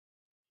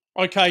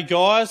Okay,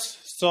 guys,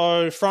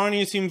 so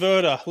Fronius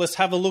Inverter, let's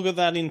have a look at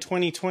that in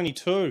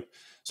 2022.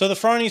 So the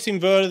Fronius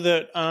Inverter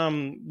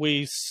that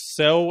we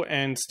sell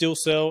and still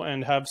sell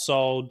and have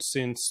sold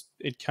since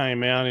it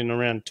came out in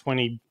around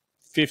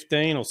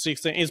 2015 or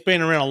 16, it's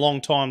been around a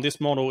long time.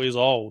 This model is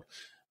old,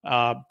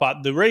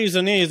 but the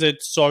reason is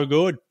it's so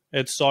good,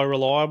 it's so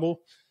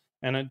reliable,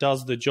 and it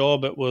does the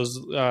job. It was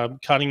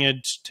cutting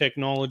edge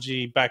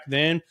technology back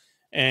then,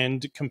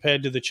 and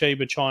compared to the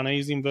cheaper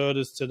Chinese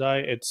inverters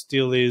today, it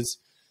still is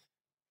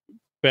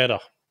better.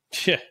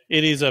 Yeah,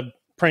 it is a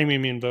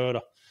premium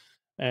inverter,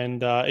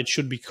 and it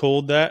should be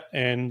called that.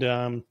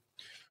 And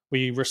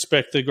we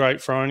respect the great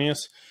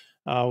Fronius.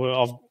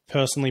 I've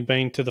personally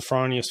been to the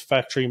Fronius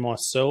Factory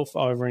myself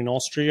over in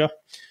Austria,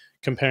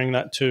 comparing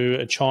that to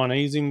a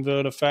Chinese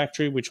inverter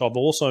factory, which I've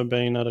also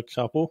been at a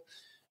couple.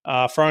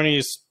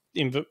 Fronius,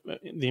 the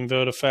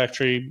inverter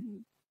factory,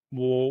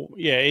 well,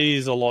 yeah, it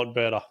is a lot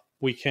better.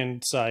 We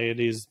can say it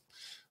is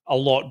a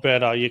lot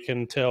better. You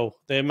can tell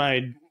they're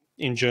made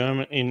in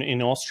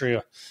in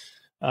Austria.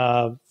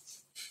 A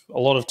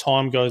lot of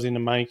time goes into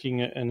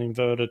making an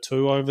inverter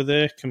too over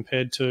there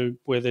compared to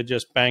where they're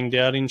just banged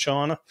out in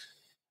China.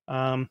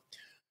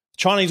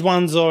 Chinese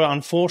ones are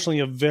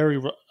unfortunately very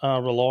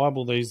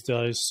reliable these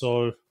days.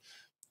 So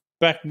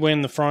back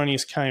when the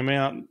Fronius came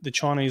out, the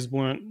Chinese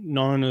weren't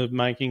known as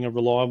making a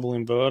reliable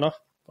inverter,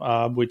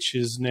 which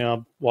is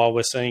now why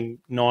we're seeing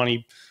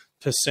 90%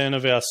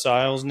 of our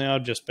sales now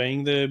just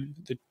being the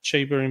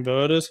cheaper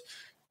inverters.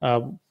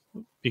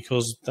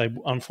 Because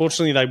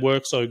unfortunately they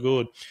work so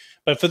good.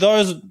 But for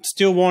those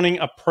still wanting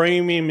a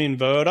premium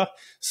inverter,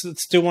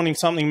 still wanting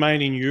something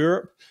made in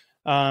Europe,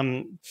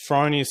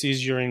 Fronius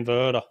is your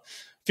inverter.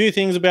 A few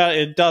things about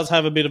it: it does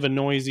have a bit of a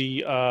noisy,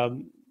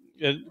 because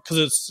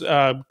it's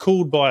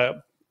cooled by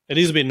it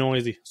is a bit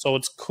noisy, so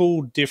it's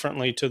cooled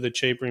differently to the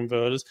cheaper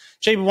inverters.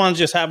 Cheaper ones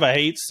just have a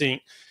heat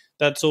sink.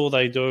 That's all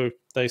they do.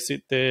 They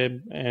sit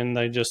there and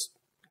they just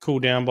cool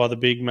down by the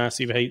big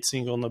massive heat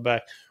sink on the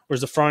back.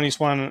 Whereas the Fronius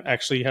one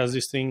actually has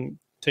this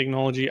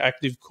technology,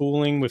 active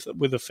cooling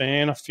with a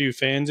fan, a few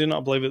fans in it. I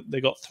believe they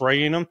got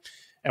 3 in them.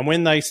 And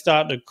when they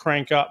start to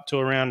crank up to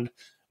around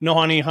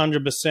 90,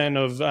 100%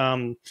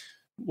 of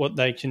what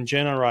they can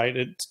generate,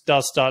 it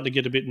does start to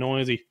get a bit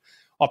noisy.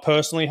 I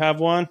personally have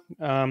one.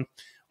 I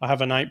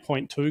have an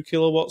 8.2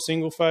 kilowatt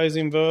single phase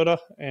inverter,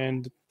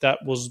 and that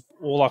was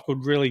all I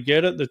could really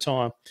get at the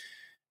time.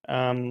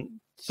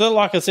 So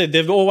like I said,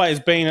 they've always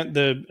been at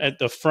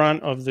the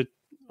front of the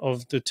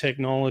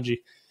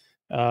technology,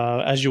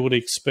 as you would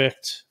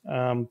expect.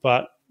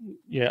 But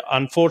yeah,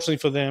 unfortunately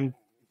for them,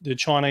 the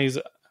Chinese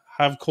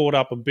have caught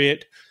up a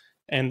bit,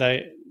 and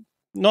they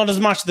not as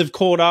much they've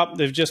caught up.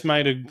 They've just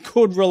made a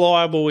good,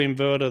 reliable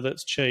inverter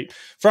that's cheap.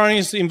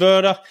 Fronius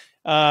inverter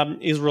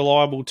is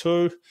reliable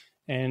too,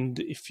 and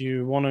if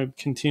you want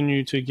to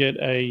continue to get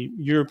a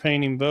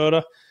European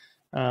inverter,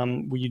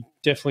 we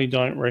definitely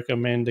don't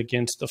recommend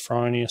against the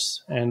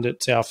Fronius, and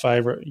it's our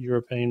favourite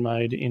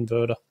European-made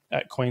inverter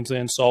at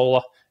Queensland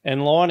Solar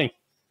and Lighting.